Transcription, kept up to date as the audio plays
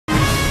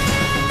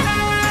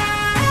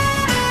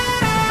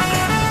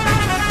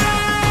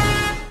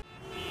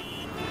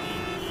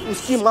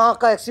उसकी माँ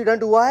का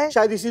एक्सीडेंट हुआ है,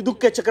 शायद इसी दुख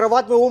के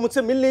चक्रवात में वो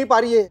मुझसे मिल नहीं पा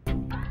रही है।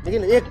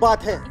 लेकिन एक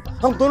बात है,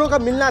 हम दोनों का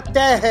मिलना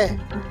तय है।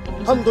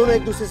 हम दोनों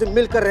एक दूसरे से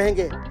मिलकर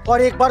रहेंगे।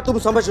 और एक बार तुम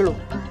समझ लो,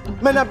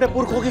 मैंने अपने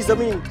पुरखों की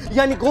जमीन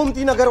यानी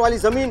गोमती नगर वाली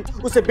जमीन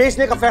उसे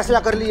बेचने का फैसला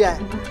कर लिया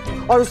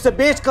है और उससे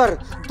बेचकर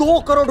 2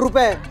 करोड़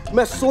रुपए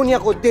मैं सोनिया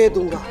को दे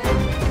दूंगा,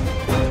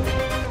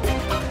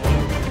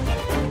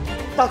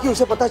 ताकि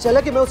उसे पता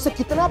चले कि मैं उससे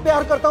कितना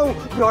प्यार करता हूं,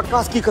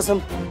 ब्रॉडकास्ट की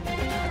कसम।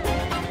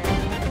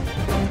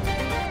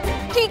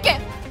 ठीक है,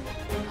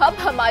 अब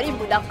हमारी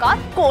मुलाकात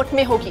कोर्ट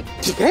में होगी।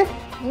 ठीक है,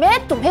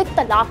 मैं तुम्हें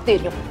तलाक दे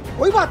रही हूँ।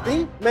 कोई बात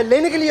नहीं, मैं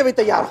लेने के लिए भी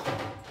तैयार हूँ।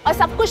 और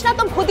सब कुछ ना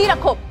तुम खुद ही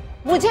रखो,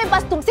 मुझे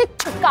बस तुमसे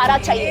छुटकारा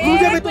चाहिए।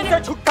 मुझे भी तुमसे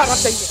छुटकारा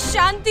चाहिए।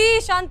 शांति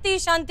शांति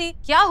शांति,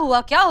 क्या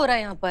हुआ, क्या हो रहा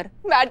है यहाँ पर?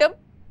 मैडम,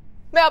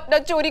 मैं अपना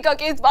चोरी का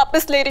केस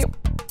वापस ले रही हूँ।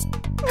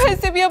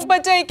 वैसे भी अब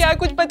बचा ही क्या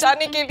कुछ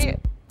बचाने के लिए।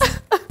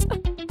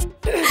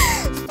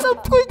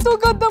 सब कुछ तो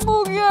खत्म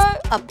हो गया है।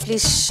 अब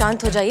प्लीज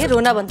शांत हो जाइए,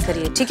 रोना बंद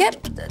करिए, ठीक है?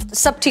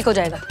 सब ठीक हो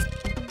जाएगा।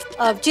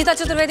 अब चीता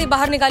चतुर्वेदी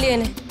बाहर निकालिए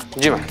इन्हें।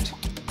 जी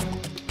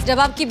मैडम। जब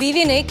आपकी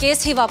बीवी ने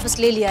केस ही वापस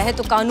ले लिया है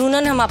तो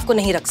कानूनन हम आपको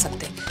नहीं रख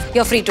सकते।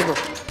 You are free to go.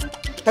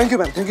 Thank you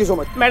ma'am, thank you so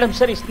much. Madam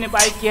sir, इसने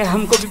बाय किया,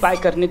 हमको भी बाय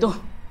करने दो,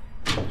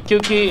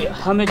 क्योंकि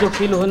हमें जो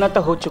फील होना था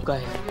हो चुका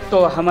है।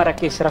 तो हमारा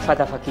केस रफा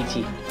दफा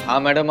कीजिए। हाँ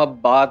मैडम, अब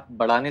बात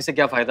बढ़ाने से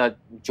क्या फायदा,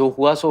 जो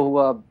हुआ सो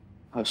हुआ।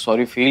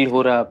 सॉरी फील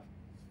हो रहा,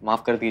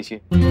 माफ कर दीजिए।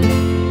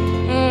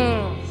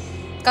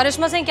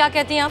 करिश्मा सिंह, क्या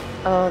कहती हैं आप?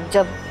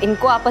 जब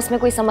इनको आपस में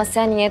कोई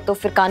समस्या नहीं है तो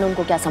फिर कानून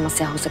को क्या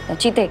समस्या हो सकता है?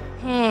 चीते।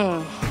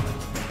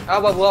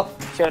 अब बाबू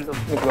चलो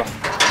निकलो,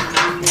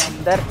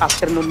 अंदर,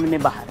 आफ्टरनून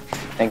में बाहर।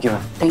 Thank you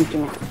ma'am. Thank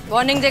you ma'am.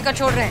 Warning देकर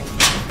छोड़ रहे हैं।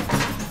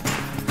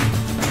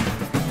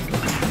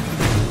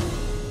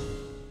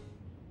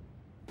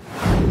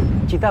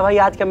 चीता भाई,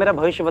 आज का मेरा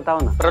भविष्य बताओ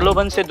ना।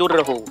 प्रलोभन से दूर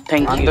रहो।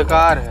 Thank you.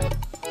 अंधकार है।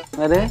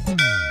 अरे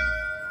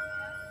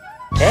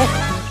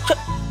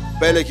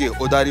पहले की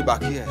उधारी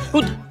बाकी है।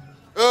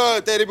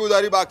 तेरी भी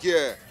उधारी बाकी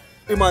है।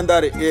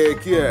 ईमानदार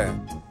एक ही है।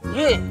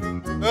 ये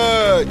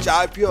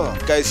चाय पियो,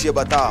 कैसी है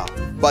बता?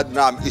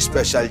 बदनाम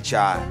स्पेशल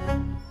चाय।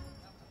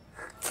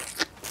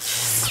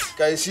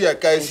 कैसी है,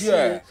 कैसी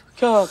है?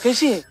 क्या,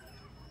 कैसी है?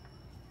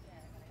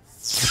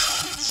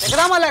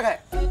 एकदम अलग है।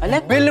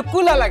 अलग?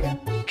 बिल्कुल अलग है।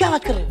 क्या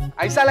बात कर रहे हो?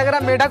 ऐसा लग रहा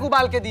मेढक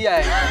उबाल के दिया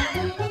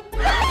है।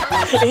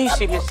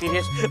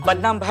 सीरियस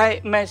बदनाम भाई,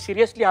 मैं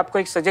सीरियसली आपको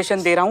एक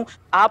सजेशन दे रहा हूँ।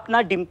 आप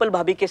ना डिम्पल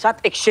भाभी के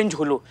साथ एक्सचेंज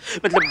हो लो।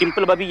 मतलब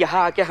डिम्पल भाभी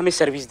यहाँ आके हमें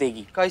सर्विस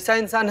देगी। कैसा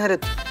इंसान है रे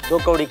तू? 2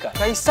 कौड़ी का।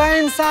 कैसा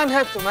इंसान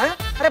है तुम्हें?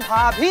 अरे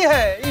भाभी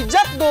है,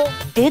 इज्जत दो।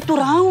 दे तो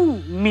रहा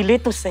हूँ, मिले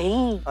तो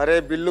सही। अरे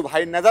बिल्लू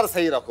भाई, नजर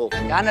सही रखो।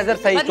 क्या नजर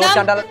सही? चोर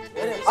चांडाल।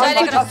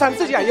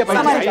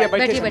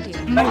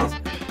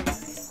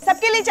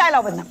 सबके लिए चाय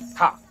लाओ बदनाम।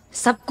 हाँ,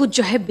 सब कुछ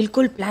जो है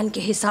बिल्कुल प्लान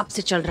के हिसाब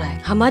से चल रहा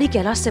है। हमारी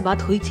कैलाश से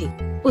बात हुई थी,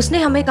 उसने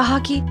हमें कहा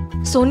कि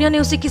सोनिया ने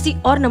उसे किसी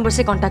और नंबर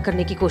से कांटेक्ट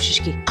करने की कोशिश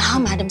की। हाँ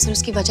मैडम सर,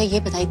 उसकी वजह ये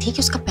बताई थी कि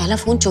उसका पहला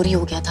फोन चोरी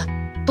हो गया था,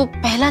 तो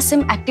पहला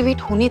सिम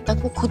एक्टिवेट होने तक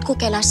वो खुद को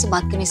कैलाश से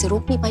बात करने से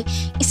रोक नहीं पाई,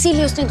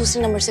 इसीलिए उसने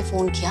दूसरे नंबर से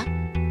फोन किया।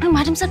 और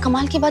मैडम सर,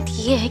 कमाल की बात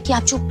ये है कि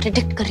आप जो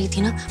प्रेडिक्ट कर रही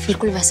थी ना,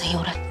 बिल्कुल वैसा ही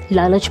हो रहा है।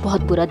 लालच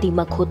बहुत बुरा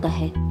दिमाग होता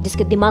है,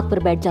 जिसके दिमाग पर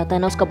बैठ जाता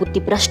है ना, उसका बुद्धि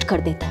भ्रष्ट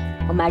कर देता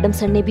है। और मैडम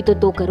सर ने भी तो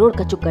 2 करोड़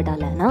का चुक्का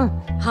डाला है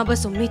ना। हाँ,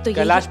 बस उम्मीद तो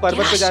कैलाश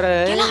पर्वत पे जा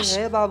रहे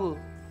हैं बाबू।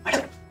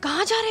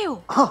 कहाँ जा रहे हो?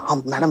 हाँ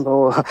मैडम,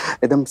 वो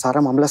एकदम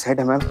सारा मामला सेट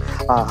है मैम।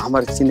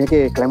 हमारे सीने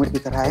के क्लाइमेट की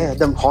तरह है,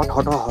 एकदम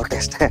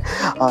हॉटेस्ट है।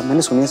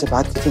 मैंने सोनिया से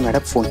बात की थी मैडम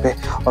फोन पे,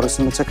 और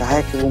उसने मुझसे कहा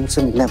है कि वो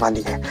मुझसे मिलने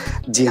वाली है।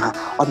 जी हाँ,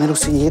 और मैंने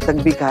उससे ये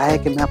तक भी कहा है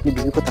कि मैं अपनी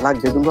बीवी को तलाक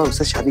दे दूंगा और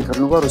उससे शादी कर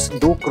लूंगा और उसे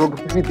 2 करोड़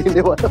रुपए भी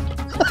देने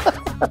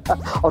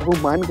वाला। और वो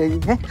मान गई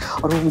है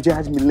और वो मुझे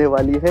आज मिलने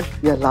वाली है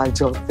या लाल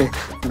चौक पे।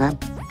 मैम,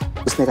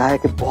 उसने कहा है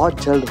कि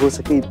बहुत जल्द हो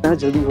सके, इतना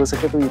जल्दी हो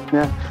सके तो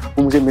इतना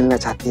वो मुझे मिलना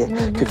चाहती है,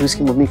 क्योंकि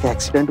उसकी मम्मी का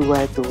एक्सीडेंट हुआ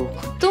है। तो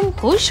तुम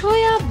खुश हो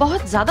या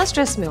बहुत ज्यादा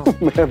स्ट्रेस में हो?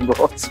 मैं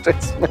बहुत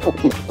स्ट्रेस में हूँ।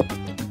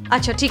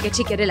 अच्छा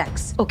ठीक है,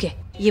 रिलैक्स। ओके,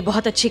 ये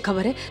बहुत अच्छी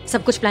खबर है,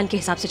 सब कुछ प्लान के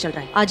हिसाब से चल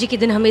रहा है। आज ही के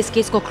दिन हमें इस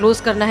केस को क्लोज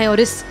करना है और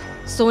इस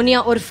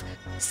सोनिया उर्फ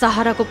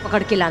सहारा को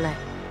पकड़ के लाना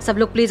है। सब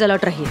लोग प्लीज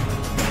अलर्ट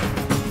रहिए।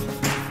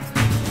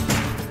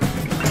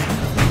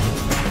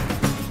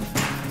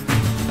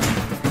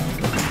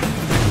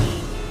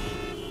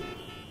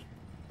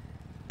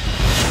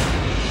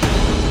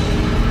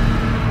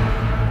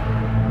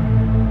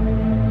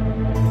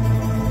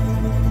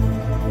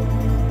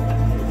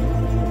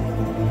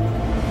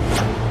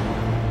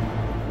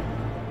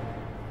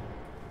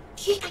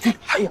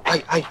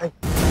 आई।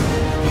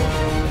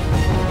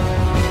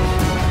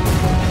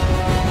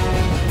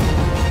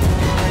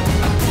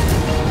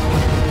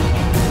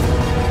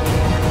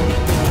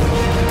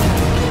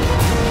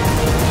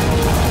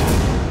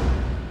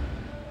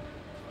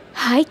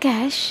 हाय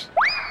कैश।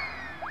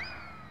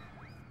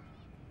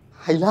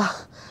 हाइला,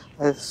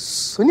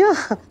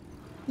 सोनिया,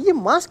 ये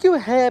मास्क क्यों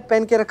है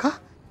पहन के रखा?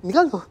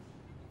 निकाल दो।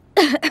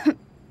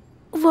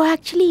 वो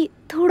एक्चुअली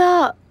थोड़ा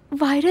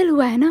वायरल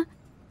हुआ है ना,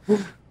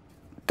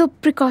 तो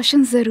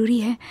प्रिकॉशन जरूरी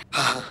है।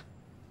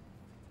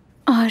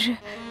 और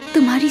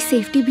तुम्हारी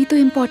सेफ्टी भी तो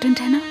इम्पोर्टेंट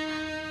है ना।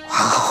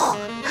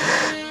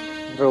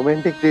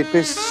 रोमांटिक डेट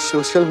पे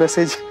सोशल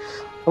मैसेज,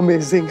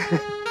 अमेजिंग।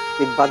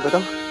 एक बात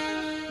बताओ,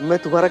 मैं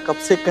तुम्हारा कब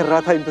से कर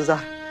रहा था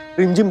इंतजार,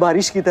 रिमझिम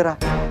बारिश की तरह।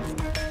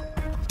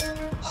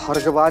 और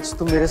जब आज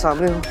तुम मेरे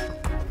सामने हो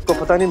तो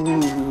पता नहीं,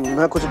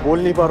 मैं कुछ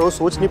बोल नहीं पा रहा हूँ,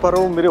 सोच नहीं पा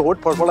रहा हूँ, मेरे होठ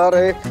फड़फड़ा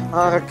रहे,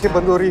 आंखें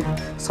बंद हो रही,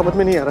 समझ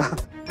में नहीं आ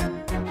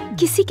रहा।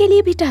 किसी के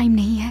लिए भी टाइम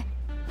नहीं है।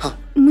 हाँ।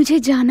 मुझे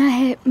जाना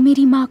है,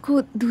 मेरी माँ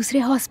को दूसरे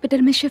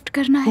हॉस्पिटल में शिफ्ट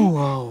करना है।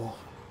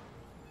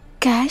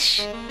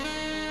 कैश?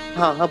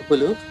 हाँ हाँ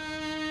बोलो।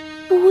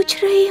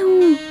 पूछ रही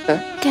हूँ,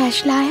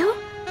 कैश लाए हो?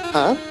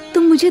 हाँ।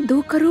 तुम मुझे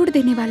 2 करोड़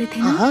देने वाले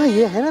थे ना? हाँ,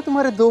 ये है ना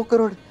तुम्हारे 2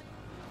 करोड़।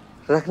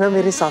 रखना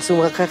मेरी सासू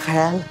माँ का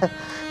ख्याल,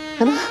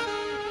 है ना?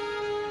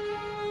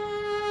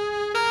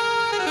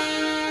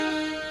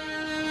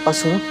 और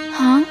सुनो।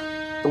 हाँ?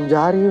 तुम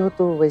जा रही हो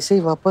तो वैसे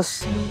ही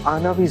वापस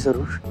आना भी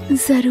जरूर।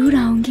 जरूर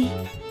आऊंगी।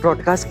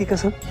 ब्रॉडकास्ट की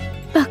कसम?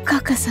 पक्का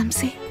कसम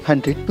से।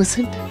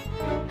 100%?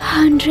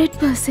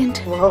 100%।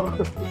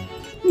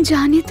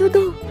 जाने तो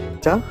दो।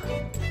 क्या?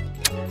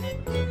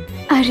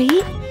 अरे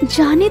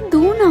जाने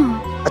दो ना।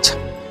 अच्छा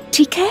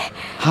ठीक है।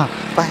 हाँ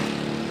बाय।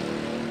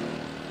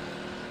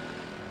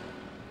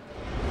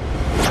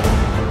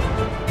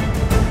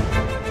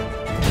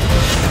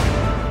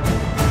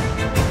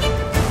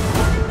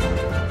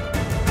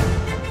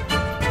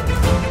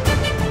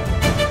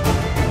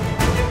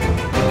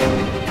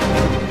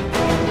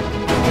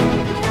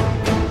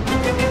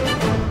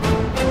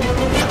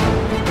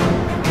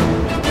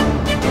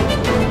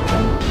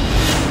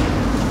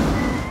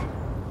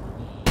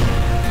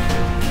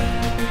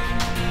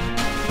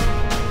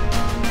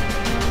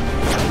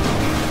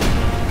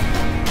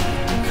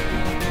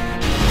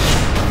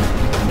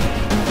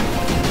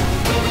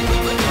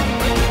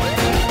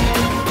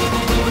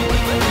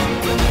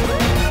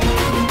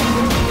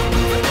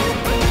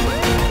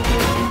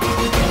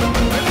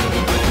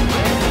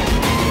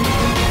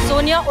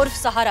 उर्फ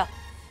सहारा,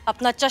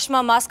 अपना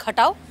चश्मा मास्क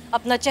हटाओ,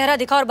 अपना चेहरा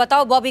दिखाओ और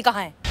बताओ बॉबी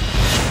कहाँ है?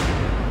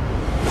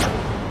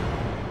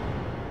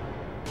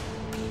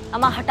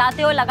 अम्मा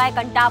हटाते हो लगाए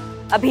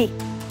कंटाप अभी,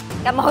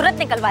 क्या मुहूर्त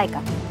निकलवाएगा?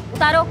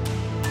 उतारो।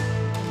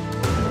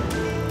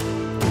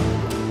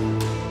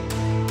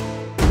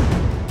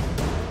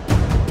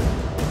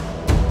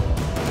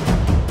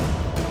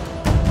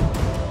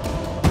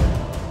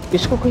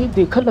 इसको कहीं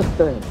देखा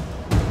लगता है।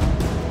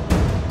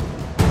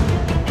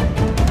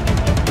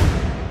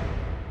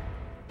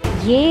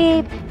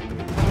 ये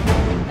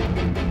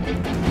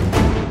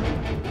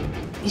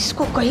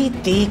इसको कहीं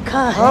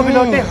देखा है। हाँ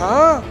बिलौटे,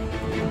 हाँ।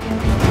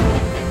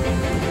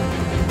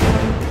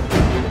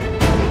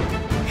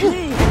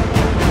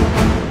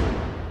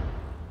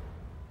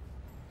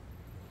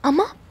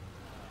 अम्मा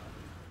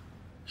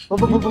तो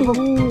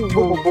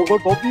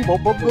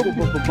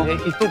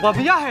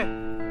बबिया है।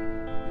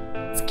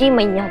 इसकी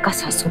मैया का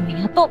सासू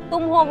मैया तो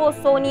तुम हो वो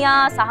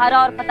सोनिया,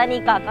 सहारा और पता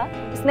नहीं काका,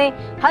 इसने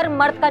हर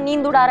मर्द का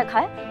नींद उड़ा रखा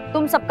है।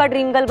 तुम सबका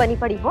ड्रीम गर्ल बनी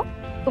पड़ी हो,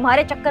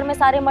 तुम्हारे चक्कर में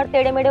सारे मर्द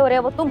टेढ़े मेढ़े हो रहे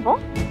हैं, वो तुम हो।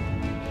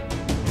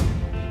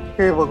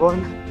 हे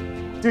भगवान,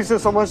 जिसे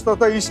समझता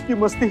था इश्क की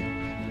मस्ती,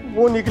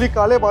 वो निकली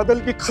काले बादल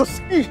की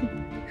खसकी।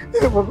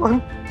 हे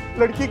भगवान,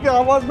 लड़की की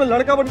आवाज में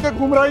लड़का बनकर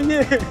घूम रहा है ये।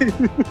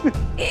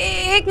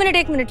 एक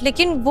मिनट,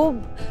 लेकिन वो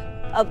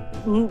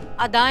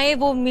अदाएं,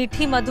 वो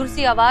मीठी मधुर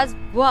सी आवाज,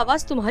 वो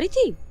आवाज तुम्हारी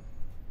थी?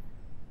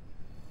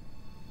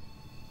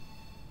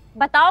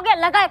 बताओगे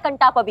लगा है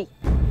कंटाप अभी?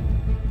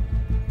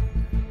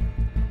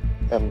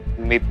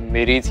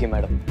 मेरी थी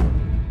मैडम,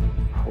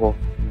 वो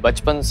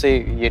बचपन से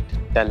ये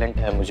टैलेंट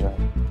है मुझ में।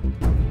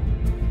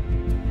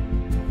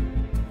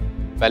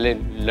 पहले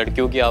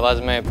लड़कियों की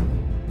आवाज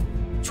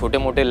में छोटे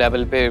मोटे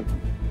लेवल पे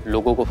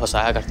लोगों को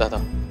फंसाया करता था,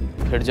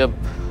 फिर जब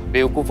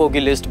बेवकूफ़ों की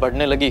लिस्ट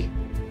बढ़ने लगी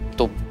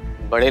तो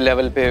बड़े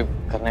लेवल पे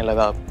करने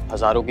लगा,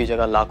 हजारों की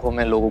जगह लाखों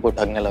में लोगों को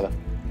ठगने लगा।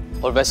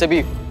 और वैसे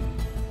भी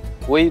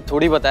कोई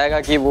थोड़ी बताएगा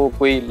कि वो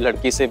कोई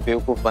लड़की से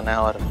बेवकूफ़ बना है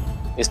और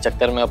इस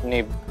चक्कर में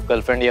अपनी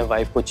गर्लफ्रेंड या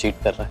वाइफ को चीट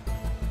कर रहा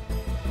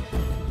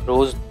है।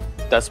 रोज़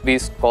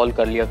 10-20 कॉल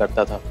कर लिया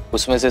करता था,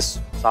 उसमें से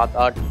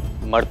 7-8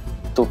 मर्द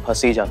तो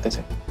फंस ही जाते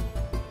थे।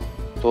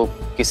 तो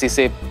किसी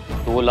से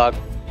 2 लाख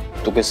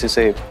तो किसी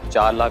से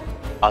 4 लाख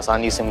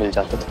आसानी से मिल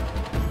जाते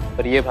थे।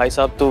 पर ये भाई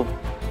साहब तो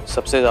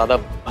सबसे ज़्यादा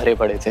भरे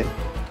पड़े थे,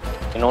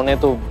 इन्होंने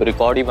तो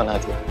रिकॉर्ड ही बना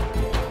दिया,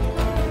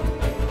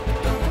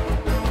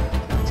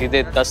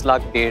 सीधे 10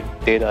 लाख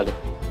दे डाले।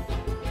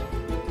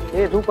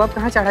 ए रुक, अब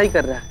कहाँ चढ़ाई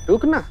कर रहा है,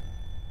 रुक ना।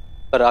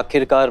 पर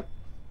आखिरकार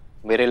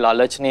मेरे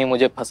लालच ने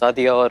मुझे फंसा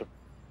दिया और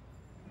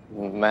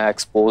मैं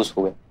एक्सपोज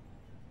हुए।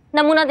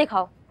 नमूना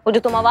दिखाओ, वो जो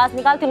तुम आवाज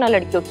निकालते हो ना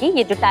लड़कियों की,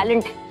 ये जो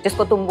टैलेंट है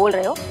जिसको तुम बोल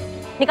रहे हो,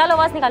 निकालो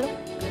आवाज निकालो।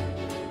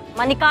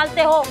 मां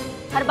निकालते हो,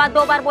 हर बात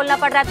 2 बार बोलना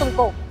पड़ रहा है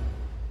तुमको।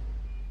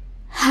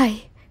 हाय,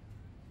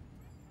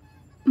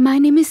 माय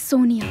नेम इज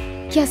सोनिया।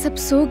 क्या सब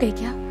सो गए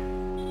क्या?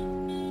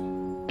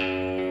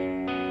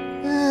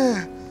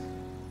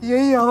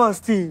 यही आवाज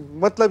थी,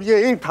 मतलब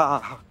यही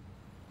था।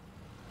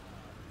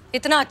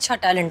 इतना अच्छा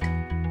टैलेंट,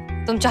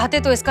 तुम चाहते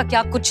तो इसका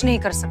क्या कुछ नहीं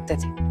कर सकते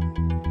थे,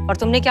 और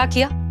तुमने क्या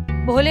किया?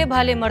 भोले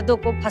भाले मर्दों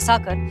को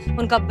फंसाकर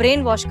उनका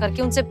ब्रेन वॉश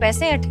करके उनसे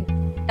पैसे ऐंठे।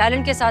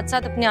 टैलेंट के साथ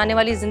साथ अपनी आने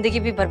वाली जिंदगी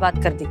भी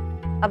बर्बाद कर दी।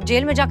 अब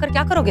जेल में जाकर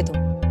क्या करोगे तुम?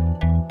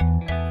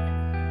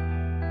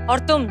 और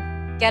तुम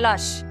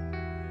कैलाश,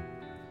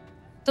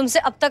 तुमसे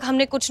अब तक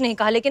हमने कुछ नहीं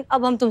कहा, लेकिन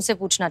अब हम तुमसे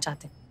पूछना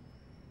चाहते हैं,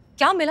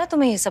 क्या मिला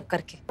तुम्हें ये सब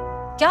करके?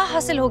 क्या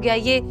हासिल हो गया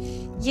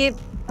ये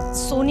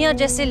सोनिया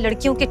जैसे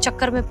लड़कियों के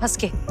चक्कर में फंस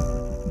के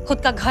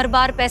खुद का घर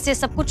बार पैसे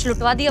सब कुछ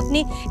लुटवा दिया,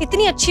 अपनी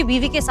इतनी अच्छी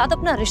बीवी के साथ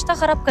अपना रिश्ता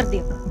खराब कर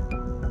दिया।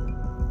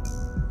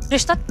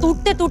 रिश्ता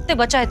टूटते टूटते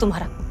बचा है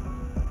तुम्हारा।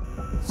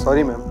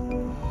 Sorry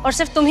ma'am. और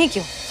सिर्फ तुम ही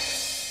क्यों,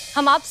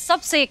 हम आप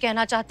सब से ये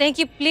कहना चाहते हैं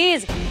कि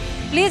प्लीज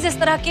प्लीज इस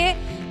तरह के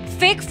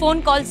फेक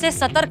फोन कॉल से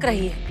सतर्क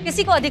रहिए।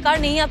 किसी को अधिकार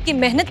नहीं है आपकी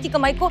मेहनत की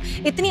कमाई को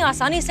इतनी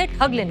आसानी से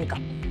ठग लेने का,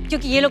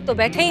 क्योंकि ये लोग तो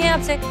बैठे ही हैं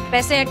आपसे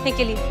पैसे ऐंठने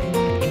के लिए।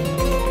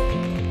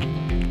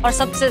 और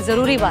सबसे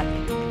जरूरी बात,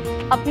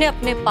 अपने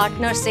अपने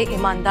पार्टनर से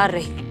ईमानदार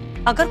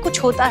रहिए। अगर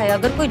कुछ होता है,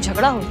 अगर कोई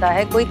झगड़ा होता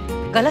है, कोई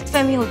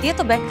गलतफहमी होती है,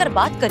 तो बैठकर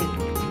बात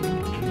करिए।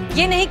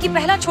 ये नहीं कि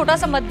पहला छोटा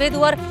सा मतभेद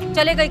हुआ और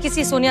चले गए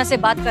किसी सोनिया से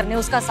बात करने,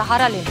 उसका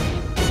सहारा लेने।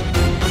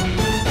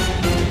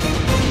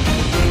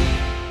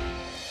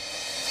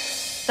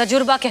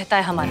 तजुर्बा कहता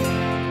है हमारा,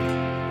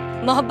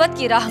 मोहब्बत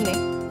की राह में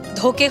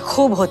धोखे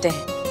खूब होते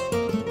हैं,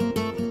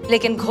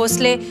 लेकिन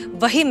घोंसले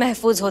वही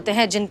महफूज होते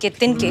हैं जिनके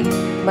तिनके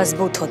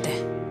मजबूत होते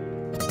हैं।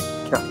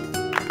 क्या?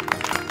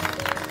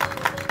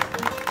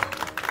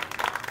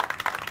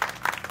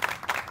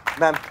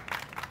 मैम,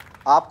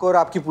 आपको और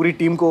आपकी पूरी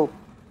टीम को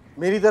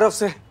मेरी तरफ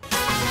से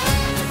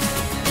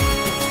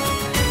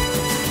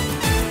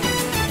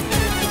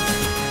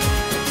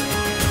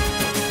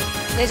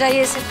ले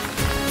जाइए इसे।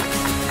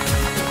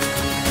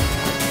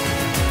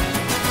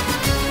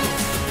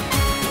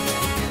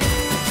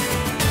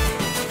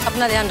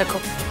 अपना ध्यान रखो।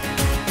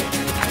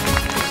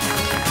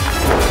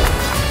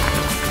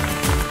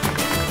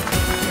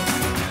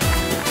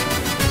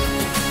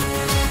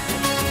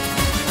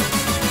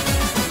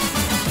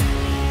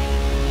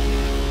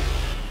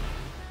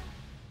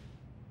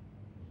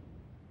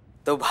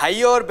 तो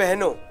भाइयों और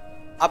बहनों,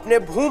 अपने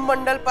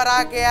भूमंडल पर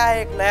आ गया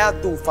है एक नया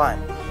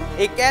तूफान,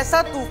 एक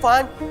ऐसा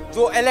तूफान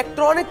जो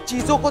इलेक्ट्रॉनिक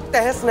चीजों को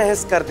तहस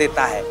नहस कर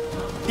देता है।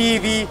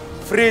 टीवी,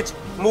 फ्रिज,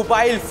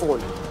 मोबाइल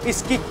फोन,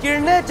 इसकी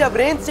किरणें जब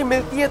रेंज से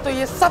मिलती है तो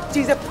ये सब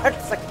चीजें फट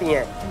सकती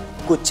हैं,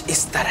 कुछ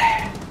इस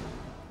तरह।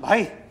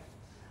 भाई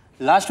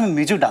लास्ट में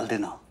म्यूजिक डाल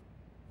देना,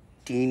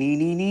 टी नी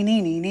नी नी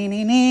नी नी नी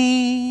नी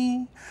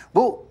नी,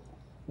 वो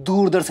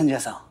दूरदर्शन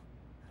जैसा,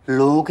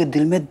 लोगों के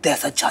दिल में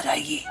दहशत छा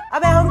जाएगी।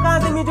 अबे हम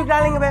कहां से म्यूजिक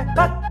डालेंगे बे?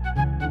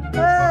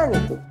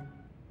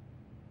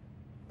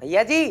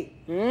 भैया जी,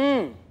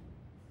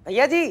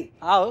 भैया जी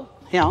आओ,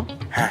 यहाँ आओ।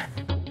 हाँ।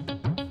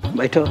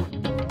 बैठो।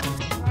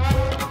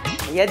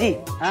 भैया जी,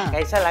 हाँ।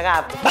 कैसा लगा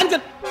आपको? बंद कर।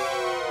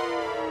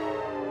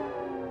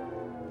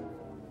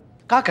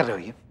 क्या कर रहे हो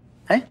ये?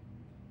 हैं?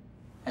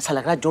 ऐसा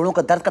लग रहा है जोड़ों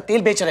का दर्द का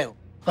तेल बेच रहे हो।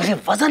 अरे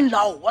वजन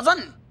लाओ,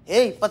 वजन।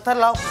 पत्थर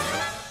लाओ।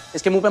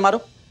 इसके मुंह पे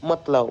मारो।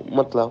 मत लाओ,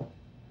 मत लाओ।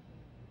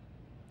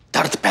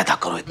 दर्द पैदा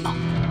करो, इतना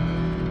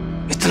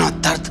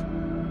दर्द,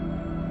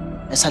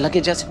 ऐसा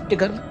लगे जैसे आपके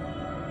घर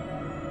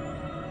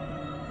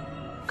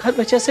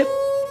में जैसे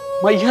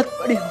मैयत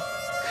पड़ी हो,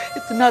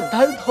 इतना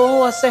दर्द हो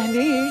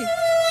असहनीय।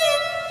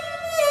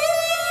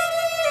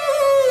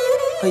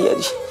 भैया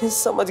जी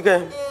समझ गए,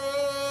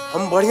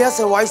 हम बढ़िया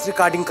से वॉइस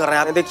रिकॉर्डिंग कर रहे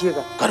हैं,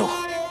 देखिएगा। करो,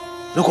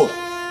 रुको,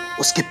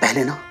 उसके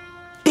पहले ना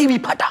टीवी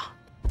फटा,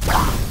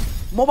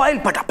 मोबाइल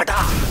फटा फटा,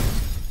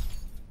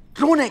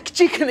 रोने की,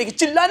 चीखने की,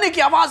 चिल्लाने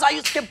की आवाज आई,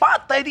 उसके बाद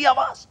तेरी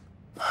आवाज।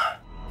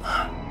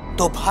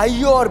 तो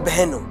भाइयों और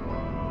बहनों,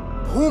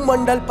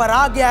 भूमंडल पर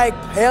आ गया एक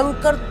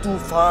भयंकर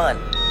तूफान,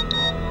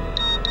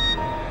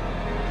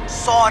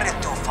 सौर्य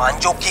तूफान,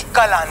 जो कि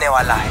कल आने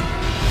वाला है।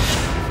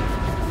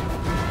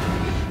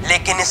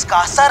 लेकिन इसका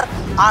असर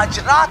आज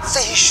रात से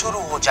ही शुरू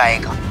हो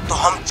जाएगा। तो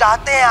हम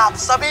चाहते हैं आप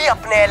सभी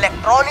अपने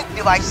इलेक्ट्रॉनिक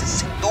डिवाइसेस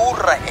से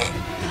दूर रहें,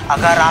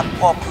 अगर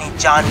आपको अपनी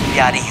जान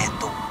प्यारी है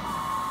तो।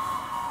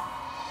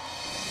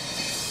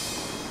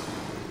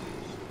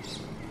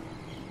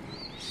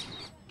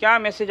 क्या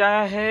मैसेज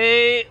आया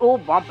है? ओ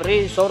बाप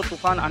रे, सौर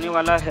तूफान आने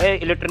वाला है,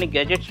 इलेक्ट्रॉनिक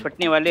गैजेट्स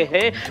फटने वाले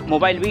हैं,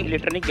 मोबाइल भी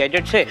इलेक्ट्रॉनिक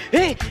गैजेट्स है।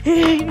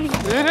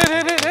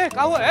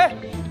 क्या हुआ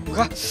है?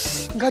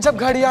 गजब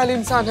घड़ियाल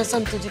इंसान है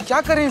संतु जी, क्या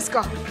करें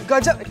इसका?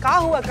 गजब, क्या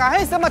हुआ?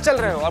 काहे से मचल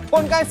रहे हो? और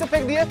फोन काहे से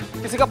फेंक दिए?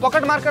 किसी का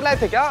पॉकेट मार कर लाए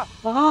थे क्या?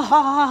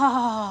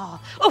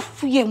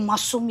 उफ, ये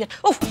मासूमियत,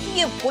 उफ,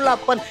 ये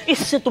भोलापन,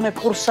 इससे तुम्हें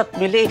फुर्सत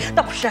मिले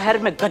तब शहर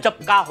में गजब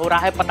का हो रहा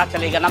है पता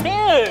चलेगा ना।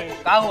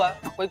 क्या हुआ?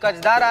 कोई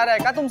कर्जदार आ रहा है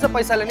क्या तुमसे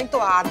पैसा लेने? तो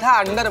आधा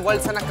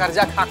अंडरवर्ल्ड से ना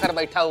कर्जा खाकर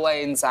बैठा हुआ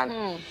है इंसान।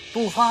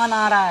 तूफान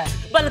आ रहा है,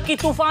 बल्कि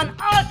तूफान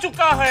आ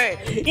चुका है।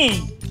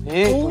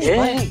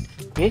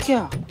 ये क्या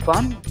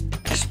तूफान?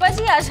 पुष्पा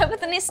जी आज आप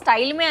इतने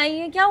स्टाइल में आई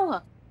है, क्या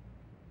हुआ?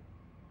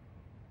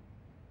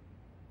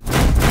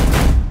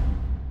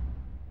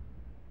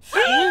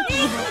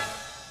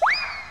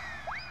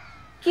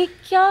 कि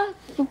क्या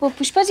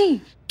पुष्पा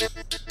जी,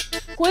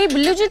 कोई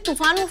बिल्लू जी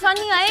तूफान वूफान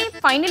नहीं आए?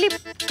 फाइनली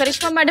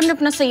करिश्मा मैडम ने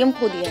अपना संयम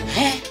खो दिया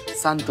है।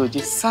 संतोष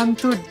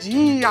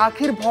जी,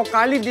 आखिर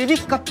भौकाली देवी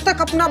कब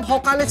तक अपना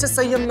भौकाले से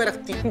संयम में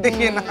रखती है?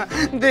 देखिए ना,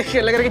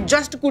 देखिए लग रहा है कि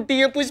जस्ट कुटी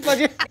है पुष्पा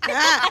जी।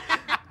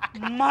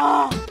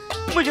 माँ,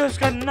 मुझे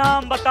उसका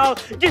नाम बताओ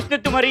जिसने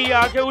तुम्हारी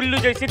आंखें उल्लू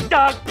जैसी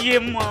दाग दी है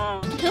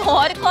माँ।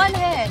 और कौन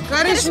है?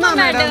 करिश्मा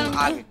मैडम।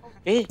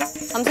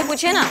 हमसे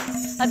पूछिए ना।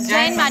 जय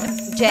हिंद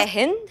मैडम। जय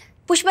हिंद।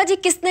 पुष्पा जी,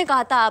 किसने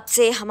कहा था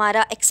आपसे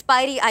हमारा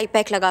एक्सपायरी आई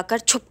पैक लगाकर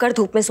छुपकर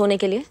धूप में सोने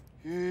के लिए?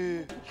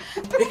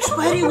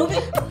 एक्सपायरी हो गई?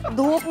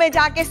 धूप में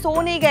जाके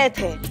सो नहीं गए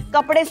थे,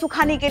 कपड़े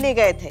सुखाने के लिए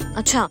गए थे।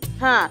 अच्छा।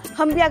 हाँ,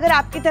 हम भी अगर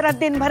आपकी तरह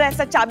दिन भर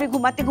ऐसा चाबी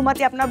घुमाते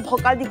घुमाते अपना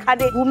भौकाल दिखा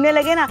दे घूमने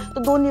लगे ना,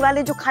 तो दो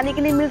निवाले जो खाने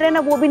के लिए मिल रहे हैं ना,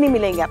 वो भी नहीं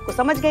मिलेंगे आपको,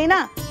 समझ गई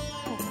ना?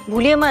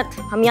 भूलिए मत,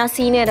 हम यहाँ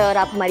सीनियर है और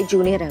आप हमारी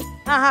जूनियर है।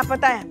 हाँ हाँ,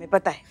 पता है, हमें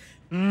पता है।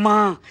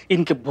 माँ,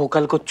 इनके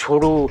भोकाल को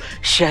छोड़ो,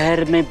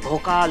 शहर में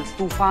भोकाल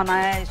तूफान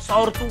आया है,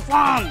 सौर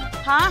तूफान।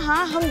 हाँ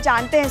हाँ, हम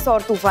जानते हैं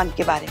सौर तूफान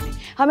के बारे में।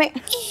 हमें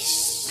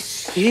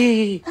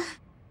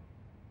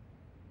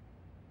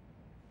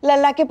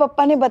लल्ला के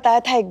पप्पा ने बताया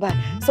था एक बार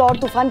सौर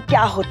तूफान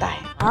क्या होता है।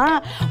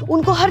 हाँ,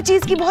 उनको हर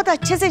चीज की बहुत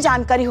अच्छे से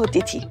जानकारी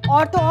होती थी।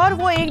 और तो और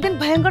वो एक दिन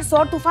भयंकर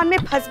सौर तूफान में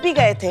फंस भी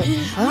गए थे।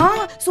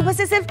 हाँ, सुबह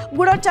से सिर्फ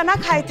गुड़ और चना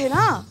खाए थे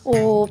ना।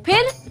 ओ,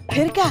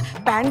 फिर क्या,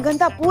 पैंट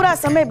गंदा पूरा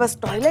समय बस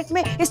टॉयलेट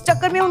में। इस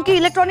चक्कर में उनकी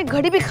इलेक्ट्रॉनिक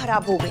घड़ी भी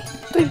खराब हो गई।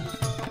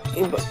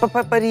 तो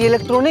पर ये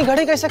इलेक्ट्रॉनिक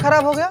घड़ी कैसे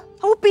खराब हो गया?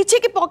 वो पीछे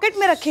की पॉकेट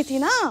में रखी थी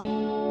ना।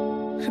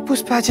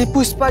 पुष्पा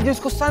जी,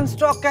 उसको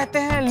सनस्ट्रोक कहते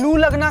हैं, लू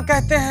लगना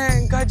कहते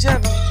हैं।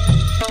 गजब।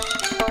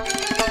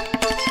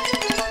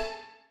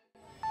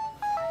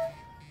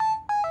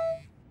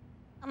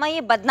 अम्मा,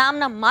 ये बदनाम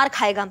ना मार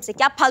खाएगा हमसे।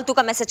 क्या फालतू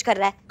का मैसेज कर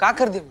रहा है? क्या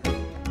कर दे?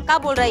 क्या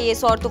बोल रहा है ये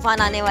सौर तूफान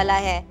आने वाला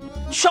है?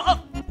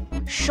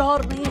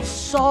 शौर नहीं,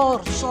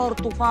 सौर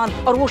तूफान।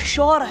 और वो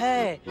शौर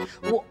है,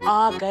 वो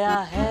आ गया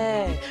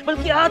है,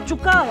 बल्कि आ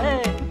चुका है।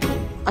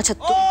 अच्छा,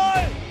 तो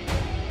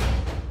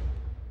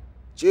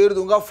चीर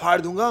दूंगा, फाड़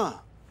दूंगा।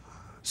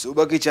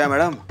 सुबह की चाय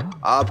मैडम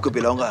आपको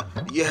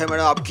पिलाऊंगा। ये है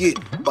मैडम आपकी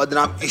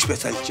बदनाम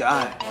स्पेशल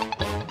चाय।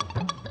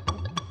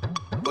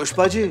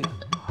 पुष्पा जी,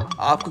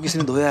 आपको किसी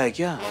ने धोया है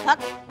क्या?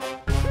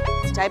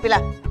 चाय पिला।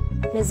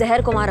 मैं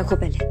जहर को वहां रखो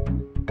पहले।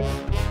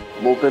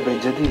 मुंह पे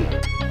बेइज्जती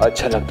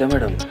अच्छा लगता है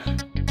मैडम।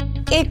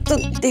 एक तो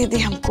दे दे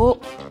हमको।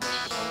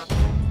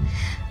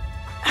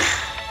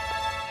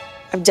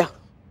 अब जाओ।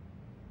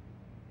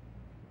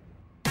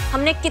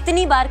 हमने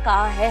कितनी बार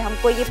कहा है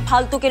हमको ये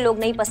फालतू के लोग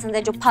नहीं पसंद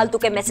है जो फालतू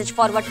के मैसेज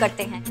फॉरवर्ड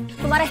करते हैं।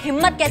 तुम्हारा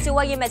हिम्मत कैसे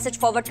हुआ ये मैसेज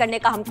फॉरवर्ड करने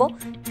का हमको?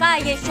 कहाँ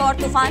है ये सौर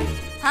तूफान?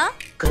 हाँ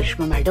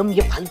करिश्मा मैडम,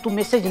 ये फालतू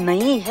मैसेज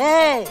नहीं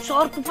है।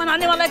 सौर तूफान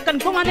आने वाला है,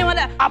 कंफर्म आने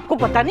वाला है। आपको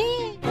पता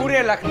नहीं?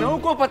 पूरे लखनऊ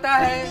को पता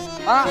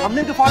है। हाँ,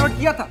 हमने तो फॉरवर्ड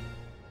किया था।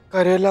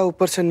 करेला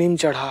ऊपर से नीम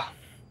चढ़ा।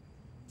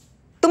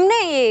 तुमने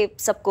ये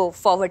सबको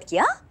फॉरवर्ड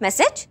किया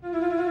मैसेज?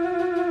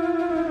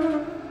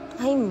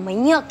 भाई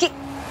मैया की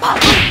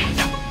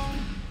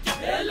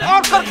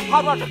और कर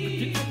फॉरवर्ड।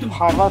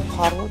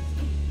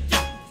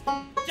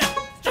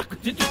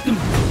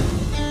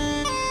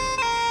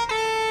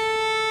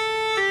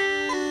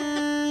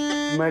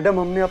 मैडम,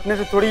 हमने अपने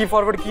से थोड़ी ही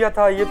फॉरवर्ड किया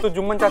था, ये तो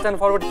जुम्मन चाचा ने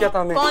फॉरवर्ड किया था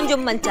हमें। कौन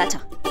जुम्मन चाचा?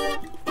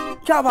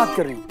 क्या बात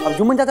कर रही हो? अब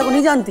जुम्मन चाचा को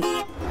नहीं जानती?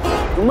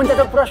 जुम्मन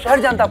चाचा पूरा शहर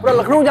जानता है, पूरा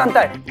लखनऊ जानता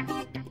है।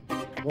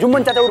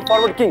 जुम्मन चाचा उर्फ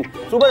फॉरवर्ड किंग।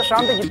 सुबह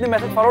शाम तक जितने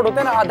मैसेज फॉरवर्ड होते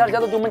हैं ना, आधा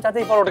ज्यादा जुम्मन चाचा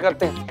ही फॉरवर्ड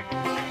करते हैं।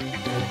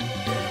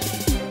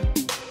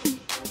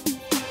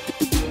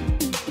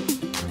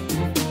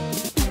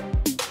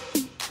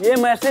 ये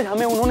मैसेज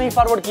हमें उन्होंने ही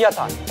फॉरवर्ड किया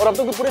था और अब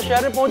तो पूरे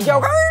शहर में पहुंच गया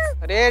होगा।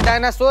 अरे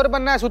डायनासोर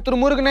बनना है,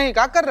 शुतुरमुर्ग नहीं।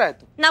 क्या कर रहा है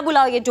तू? ना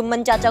बुलाओ ये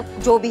जुम्मन चाचा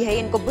जो भी है,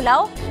 इनको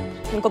बुलाओ,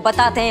 इनको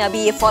बताते हैं अभी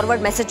ये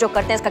फॉरवर्ड मैसेज जो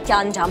करते हैं इसका क्या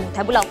अंजाम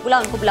होता है।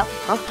 बुलाओ इनको बुलाओ।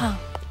 हाँ।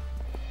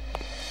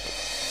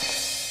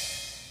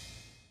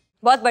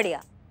 बहुत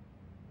बढ़िया।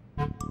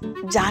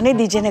 जाने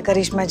दीजिए ना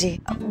करिश्मा जी,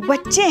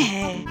 बच्चे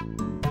हैं,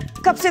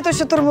 कब से तो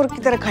शुतुरमुर्ग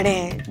की तरह खड़े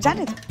हैं,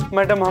 जाने दो।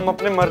 मैडम, हम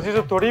अपने मर्जी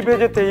से थोड़ी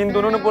भेजे थे, इन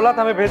दोनों ने बोला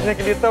था हमें भेजने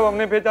के लिए, तब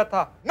हमने भेजा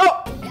था। नो,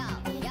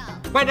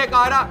 मैंने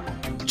कहा ना,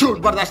 झूठ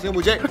बर्दाश्त नहीं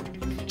मुझे।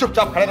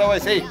 चुपचाप खड़े रहो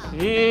ऐसे ही।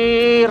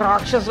 ये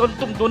राक्षस और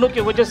तुम दोनों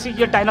की वजह से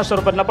ये डायनासोर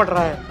बनना पड़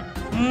रहा है।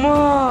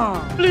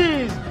 माँ,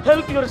 प्लीज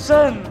हेल्प योर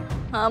सन।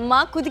 हाँ,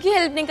 माँ खुद की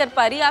हेल्प नहीं कर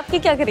पा रही, आपकी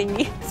क्या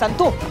करेंगी?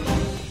 संतो,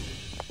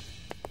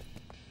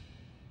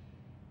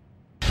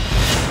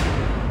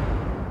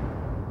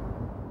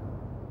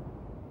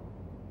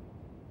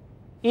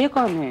 ये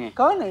कौन है?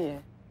 कौन है ये?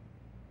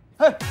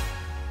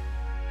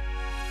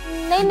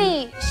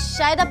 नहीं,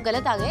 शायद आप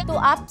गलत आ गए। तो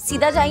आप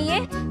सीधा जाइए,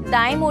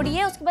 दाएं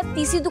मोड़िए, उसके बाद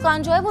तीसरी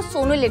दुकान जो है वो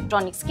सोनू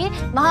इलेक्ट्रॉनिक्स की,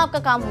 वहां आपका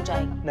काम हो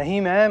जाएगा।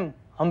 नहीं मैम,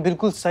 हम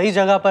बिल्कुल सही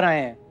जगह पर आए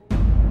हैं।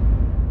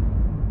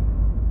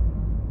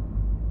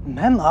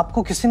 मैम,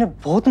 आपको किसी ने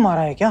बहुत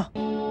मारा है क्या?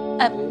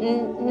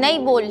 नहीं,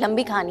 वो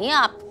लंबी कहानी है,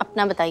 आप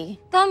अपना बताइए।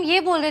 तो हम ये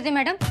बोल रहे थे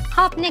मैडम,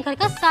 हाँ अपने घर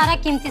का सारा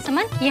कीमती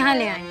सामान यहाँ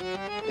ले आए।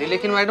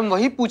 लेकिन मैडम,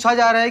 वही पूछा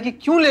जा रहा है कि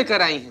क्यों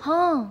लेकर आई हैं?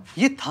 हाँ,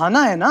 ये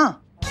थाना है ना?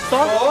 तो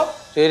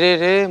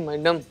रे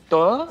मैडम,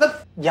 तो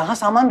यहाँ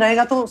सामान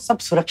रहेगा तो सब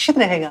सुरक्षित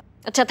रहेगा।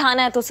 अच्छा,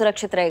 थाना है तो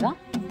सुरक्षित रहेगा।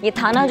 ये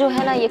थाना जो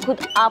है ना, ये खुद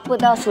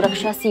आपदा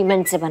सुरक्षा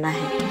सीमेंट से बना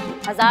है।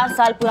 1000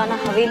 साल पुराना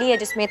हवेली है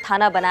जिसमें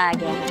थाना बनाया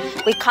गया है।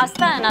 कोई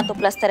खांसता है ना तो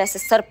प्लस्तर ऐसे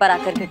सर पर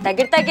आकर गिरता है।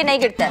 गिरता है कि नहीं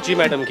गिरता है? जी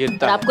मैडम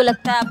गिरता है। आपको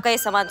लगता है आपका ये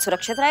सामान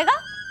सुरक्षित रहेगा?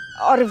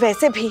 और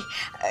वैसे भी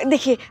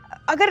देखिए,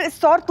 अगर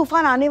सौर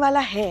तूफान आने वाला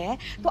है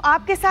तो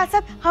आपके साथ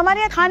साथ हमारे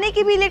यहाँ खाने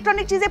की भी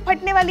इलेक्ट्रॉनिक चीजें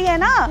फटने वाली है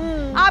ना।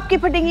 आपकी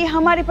फटेंगी,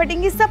 हमारी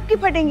फटेंगी, सबकी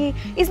फटेंगी।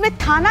 इसमें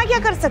थाना क्या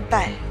कर सकता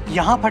है?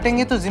 यहाँ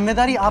फटेंगे तो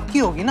जिम्मेदारी आपकी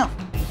होगी ना,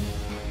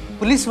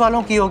 पुलिस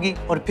वालों की होगी।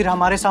 और फिर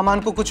हमारे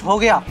सामान को कुछ हो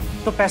गया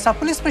तो पैसा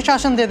पुलिस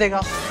प्रशासन दे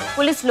देगा।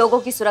 पुलिस लोगों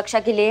की सुरक्षा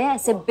के लिए है,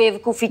 ऐसे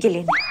बेवकूफी के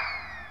लिए नहीं।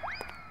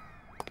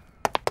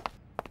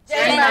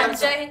 जय मैम।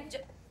 जय हिंद।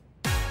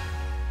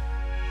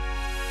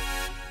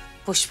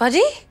 पुष्पा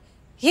जी,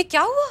 ये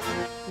क्या हुआ?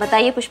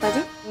 बताइए पुष्पा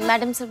जी।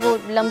 मैडम सर, वो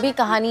लंबी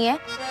कहानी है,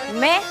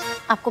 मैं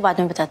आपको बाद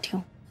में बताती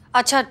हूँ।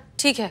 अच्छा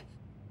ठीक है।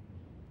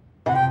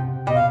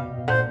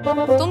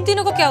 तुम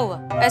तीनों को क्या हुआ?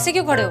 ऐसे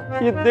क्यों खड़े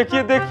हो? ये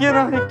देखिए देखिए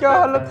ना, ये क्या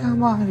हालत है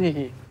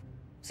हमारी।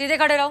 सीधे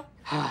खड़े रहो।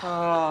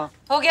 हाँ।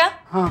 हो गया?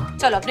 हाँ।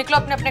 चलो अब निकलो,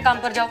 अपने अपने काम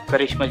पर जाओ।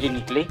 करिश्मा जी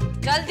निकले?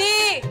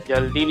 जल्दी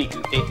जल्दी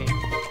निकलते हैं।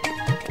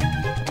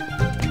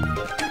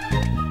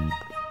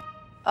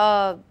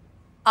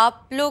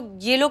 आप लोग,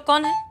 ये लोग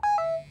कौन है?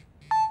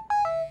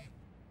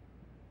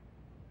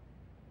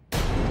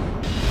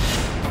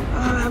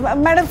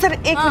 मैडम सर,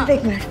 एक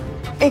मिनट।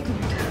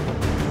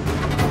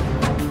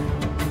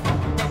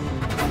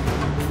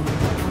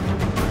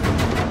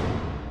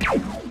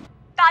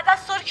 ताजा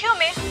सुर्खियों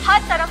में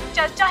हर तरफ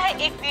चर्चा है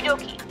एक वीडियो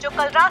की, जो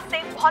कल रात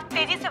से बहुत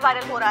तेजी से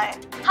वायरल हो रहा है।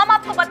 हम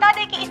आपको बता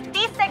दें कि इस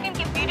 30 सेकंड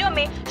की वीडियो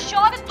में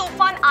सौर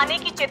तूफान आने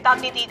की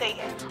चेतावनी दी गई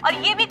है और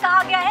ये भी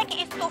कहा गया है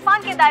कि इस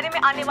तूफान के दायरे में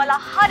आने वाला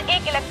हर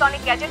एक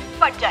इलेक्ट्रॉनिक गैजेट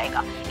फट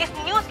जाएगा। इस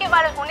न्यूज के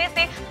वायरल होने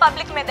से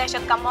पब्लिक में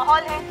दहशत का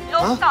माहौल है,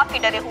 लोग काफी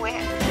डरे हुए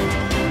हैं।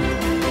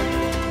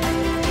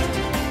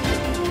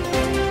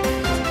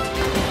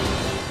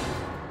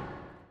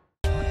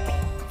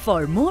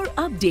 For more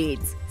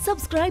updates,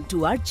 subscribe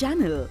to our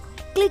channel,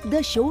 click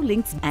the show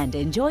links and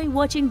enjoy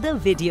watching the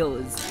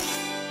videos.